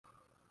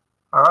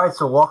All right,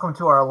 so welcome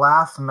to our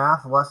last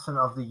math lesson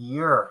of the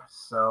year.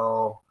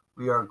 So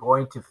we are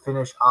going to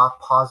finish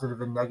off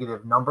positive and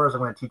negative numbers. I'm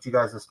going to teach you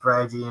guys a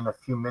strategy in a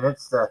few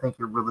minutes that I think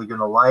you're really going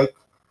to like.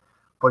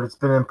 But it's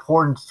been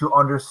important to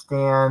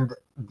understand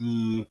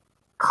the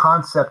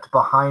concept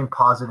behind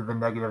positive and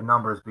negative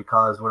numbers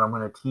because what I'm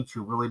going to teach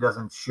you really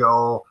doesn't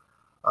show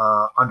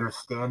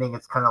understanding.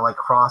 It's kind of like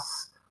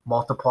cross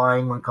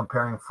multiplying when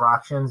comparing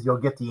fractions. You'll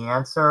get the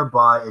answer,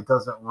 but it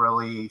doesn't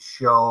really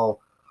show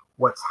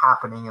what's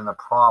happening in the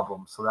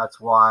problem. So that's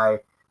why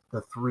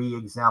the three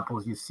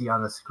examples you see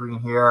on the screen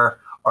here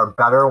are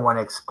better when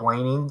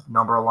explaining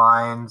number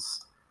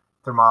lines,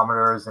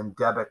 thermometers, and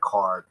debit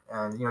card.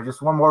 And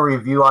just one more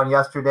review on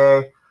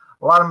yesterday.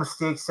 A lot of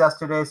mistakes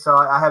yesterday, so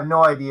I have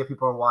no idea if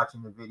people are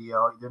watching the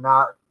video. They're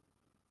not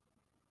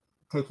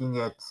taking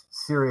it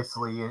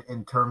seriously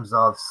in terms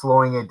of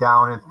slowing it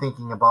down and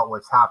thinking about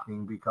what's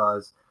happening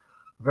because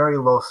very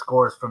low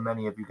scores from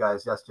many of you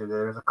guys yesterday.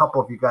 There's a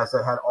couple of you guys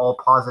that had all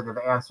positive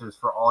answers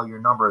for all your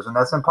numbers, and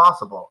that's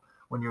impossible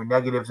when your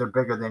negatives are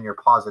bigger than your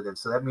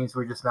positives. So that means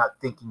we're just not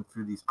thinking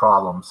through these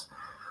problems.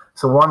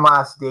 So one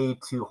last day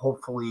to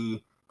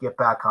hopefully get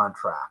back on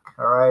track.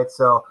 All right,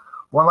 so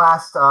one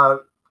last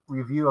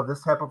review of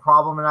this type of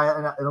problem.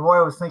 And the more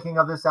I was thinking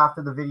of this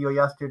after the video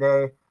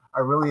yesterday,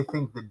 I really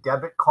think the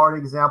debit card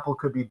example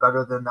could be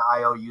better than the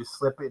IOU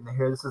slip. And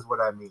here, this is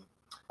what I mean.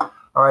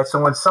 All right,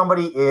 so when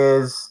somebody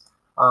is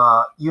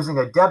using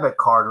a debit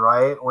card,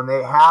 right, when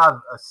they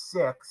have a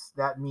 6,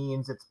 that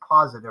means it's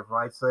positive,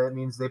 right? So that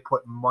means they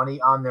put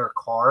money on their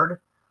card.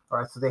 All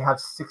right, so they have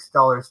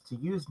 $6 to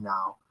use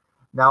now.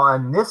 Now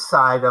on this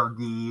side of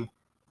the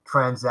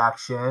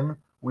transaction,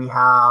 we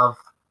have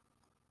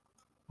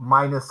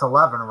minus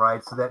 11,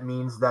 right? So that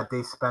means that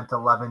they spent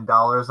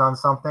 $11 on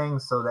something.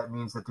 So that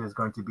means that there's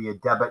going to be a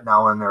debit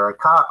now on their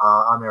account.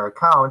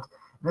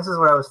 And this is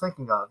what I was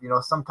thinking of.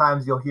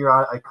 Sometimes you'll hear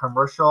a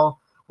commercial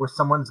where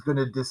someone's going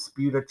to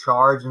dispute a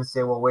charge and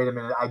say, well, wait a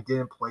minute, I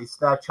didn't place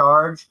that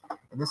charge.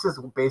 And this is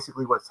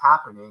basically what's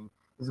happening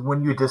is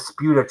when you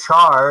dispute a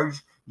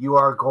charge, you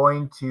are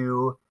going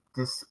to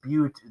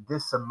dispute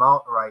this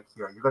amount right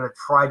here. You're going to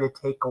try to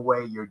take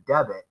away your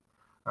debit.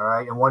 All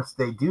right. And once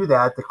they do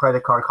that, the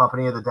credit card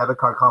company or the debit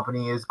card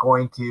company is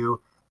going to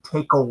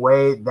take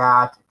away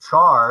that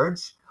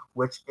charge,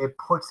 which it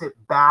puts it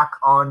back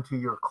onto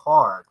your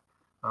card.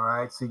 All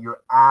right, so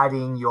you're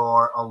adding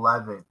your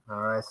 11.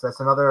 All right, so that's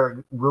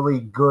another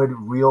really good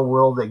real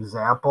world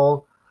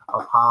example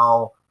of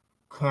how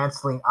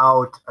canceling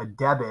out a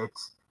debit,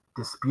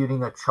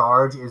 disputing a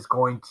charge is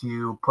going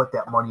to put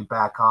that money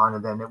back on,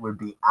 and then it would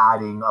be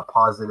adding a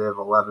positive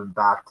 11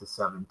 back to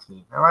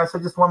 17. All right, so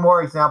just one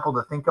more example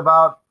to think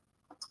about,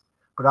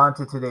 but on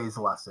to today's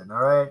lesson.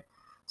 All right,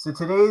 so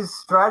today's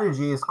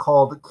strategy is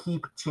called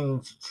keep,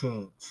 change,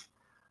 change.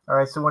 All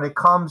right, so when it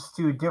comes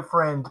to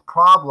different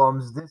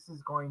problems, this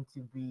is going to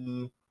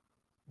be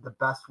the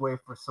best way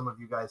for some of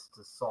you guys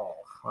to solve.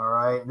 All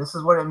right, and this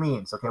is what it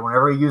means. Okay,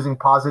 whenever you're using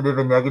positive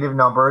and negative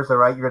numbers, all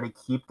right, you're going to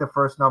keep the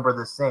first number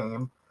the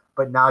same,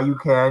 but now you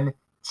can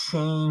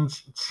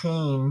change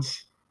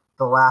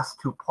the last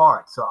two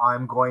parts. So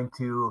I'm going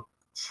to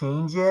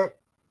change it,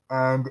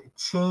 and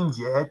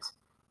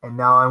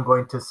now I'm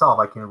going to solve.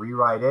 I can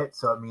rewrite it.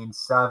 So it means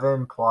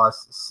 7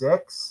 plus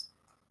 6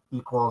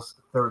 equals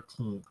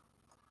 13.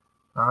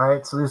 All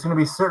right, so there's going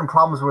to be certain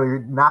problems where you're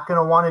not going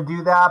to want to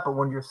do that, but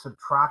when you're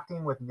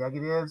subtracting with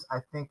negatives,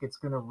 I think it's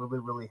going to really,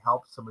 really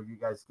help some of you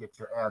guys get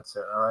your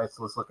answer. All right,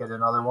 so let's look at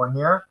another one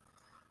here.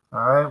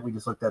 All right, we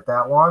just looked at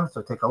that one,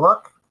 so take a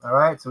look. All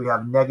right, so we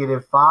have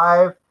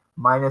 -5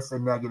 minus a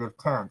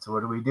 -10. So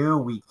what do?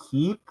 We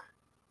keep,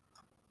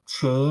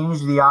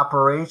 change the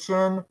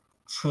operation,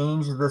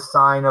 change the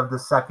sign of the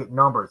second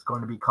number. It's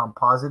going to become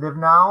positive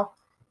now,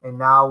 and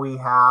now we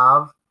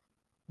have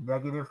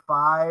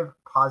 -5,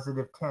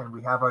 +10.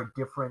 We have our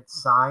different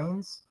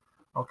signs.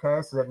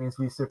 Okay, so that means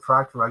we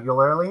subtract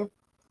regularly.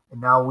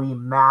 And now we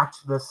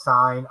match the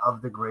sign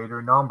of the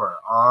greater number.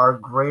 Our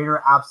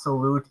greater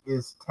absolute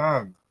is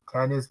 10.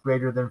 10 is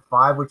greater than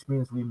 5, which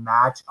means we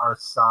match our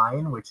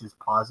sign, which is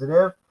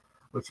positive,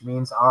 which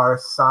means our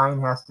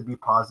sign has to be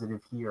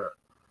positive here.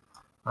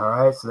 All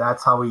right, so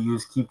that's how we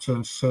use keep,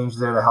 change, change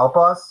there to help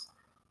us.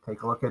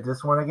 Take a look at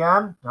this one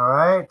again. All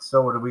right,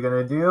 so what are we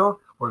going to do?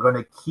 We're going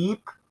to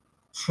keep,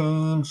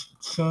 change,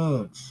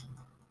 change.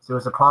 So there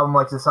was a problem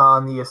like this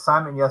on the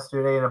assignment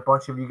yesterday, and a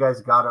bunch of you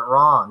guys got it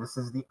wrong. This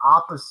is the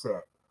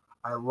opposite.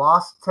 I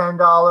lost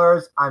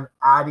 $10. I'm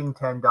adding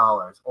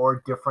 $10. Or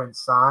different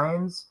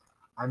signs.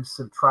 I'm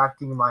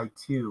subtracting my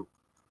 2.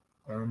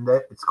 And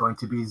it's going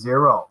to be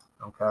 0.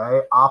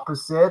 Okay.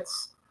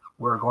 Opposites,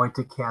 we're going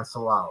to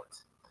cancel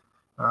out.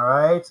 All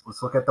right.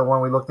 Let's look at the one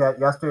we looked at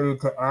yesterday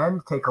to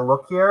end. Take a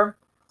look here.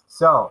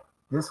 So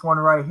this one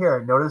right here,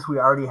 notice we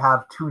already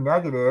have 2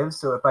 negatives.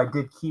 So if I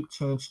did keep,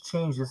 change,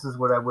 change, this is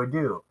what I would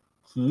do.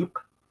 Keep,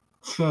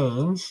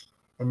 change,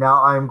 and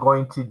now I'm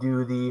going to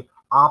do the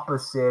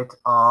opposite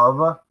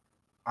of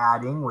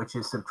adding, which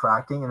is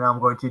subtracting, and I'm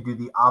going to do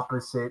the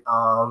opposite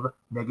of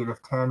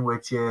 -10,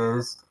 which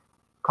is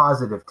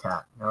positive 10.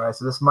 All right,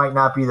 so this might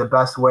not be the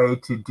best way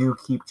to do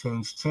keep,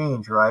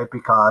 change, right?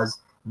 Because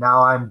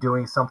now I'm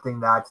doing something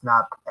that's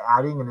not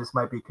adding, and this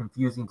might be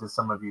confusing to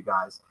some of you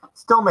guys.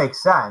 Still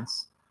makes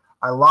sense.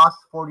 I lost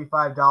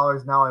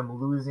 $45. Now I'm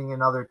losing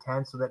another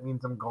 10, so that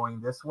means I'm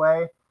going this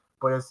way.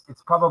 But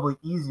it's probably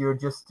easier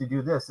just to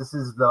do this. This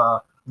is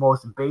the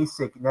most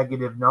basic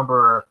negative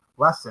number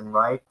lesson,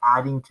 right?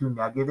 Adding two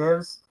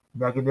negatives.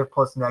 Negative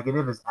plus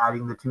negative is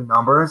adding the two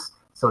numbers.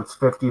 So it's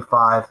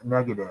 55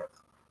 negative.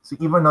 So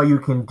even though you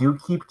can do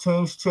keep,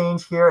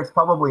 change here, it's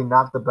probably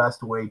not the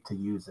best way to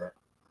use it.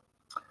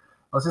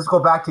 Let's just go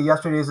back to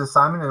yesterday's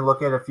assignment and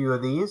look at a few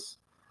of these.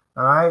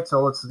 All right,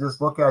 so let's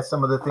just look at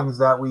some of the things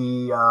that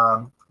we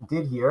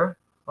did here.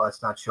 Well,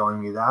 it's not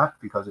showing me that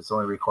because it's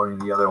only recording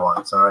the other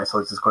ones. All right, so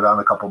let's just go down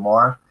a couple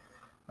more.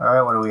 All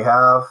right, what do we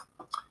have?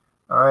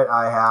 All right,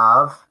 I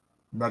have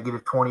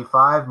negative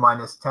 25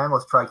 minus 10.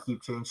 Let's try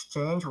keep, change.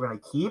 We're going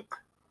to keep,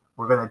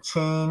 we're going to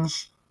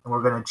change, and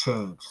we're going to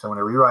change. So I'm going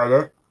to rewrite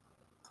it.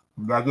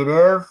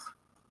 Negative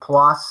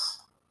plus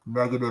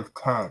negative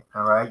 10.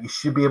 All right, you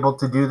should be able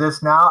to do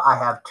this now. I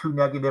have two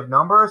negative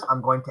numbers.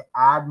 I'm going to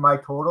add my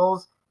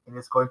totals, and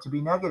it's going to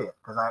be negative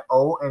because I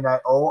owe and I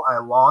owe, I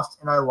lost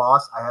and I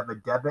lost. I have a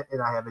debit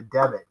and I have a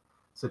debit.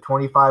 So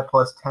 25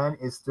 plus 10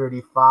 is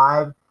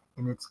 35,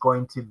 and it's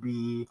going to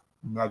be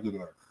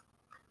negative.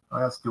 All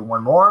right, let's do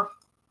one more.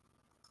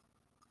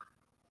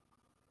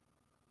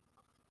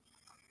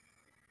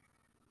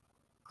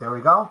 There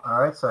we go.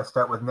 All right, so I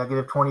start with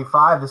negative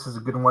 25. This is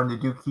a good one to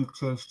do keep,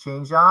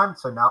 change on.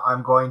 So now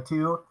I'm going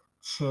to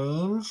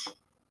change,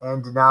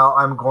 and now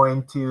I'm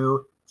going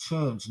to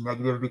change.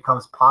 Negative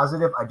becomes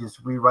positive. I just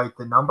rewrite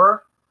the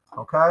number.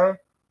 Okay,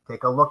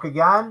 take a look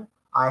again.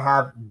 I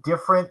have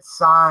different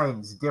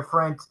signs,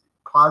 different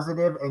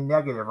positive and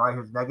negative, right?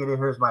 Here's negative,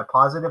 here's my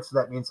positive. So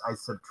that means I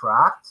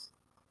subtract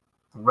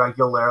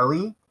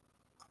regularly.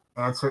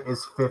 Answer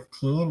is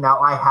 15. Now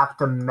I have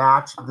to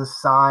match the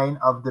sign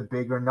of the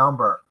bigger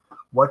number.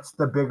 What's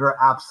the bigger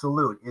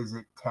absolute? Is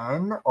it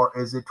 10 or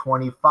is it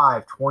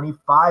 25?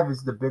 25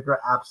 is the bigger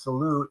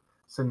absolute.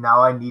 So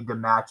now I need to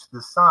match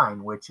the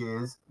sign, which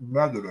is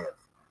negative.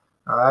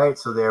 All right,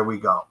 so there we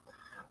go.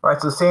 All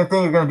right, so same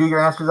thing. You're going to do your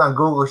answers on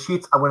Google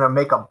Sheets. I'm going to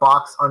make a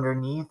box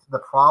underneath the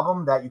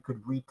problem that you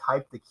could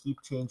retype the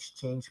keep,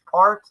 change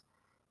part.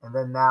 And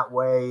then that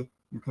way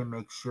you can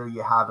make sure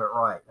you have it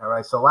right. All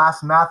right, so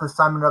last math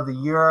assignment of the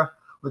year.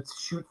 Let's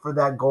shoot for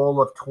that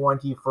goal of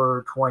 20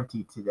 for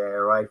 20 today,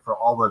 all right? For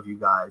all of you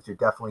guys, you're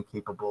definitely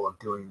capable of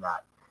doing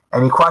that.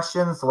 Any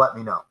questions? Let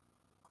me know.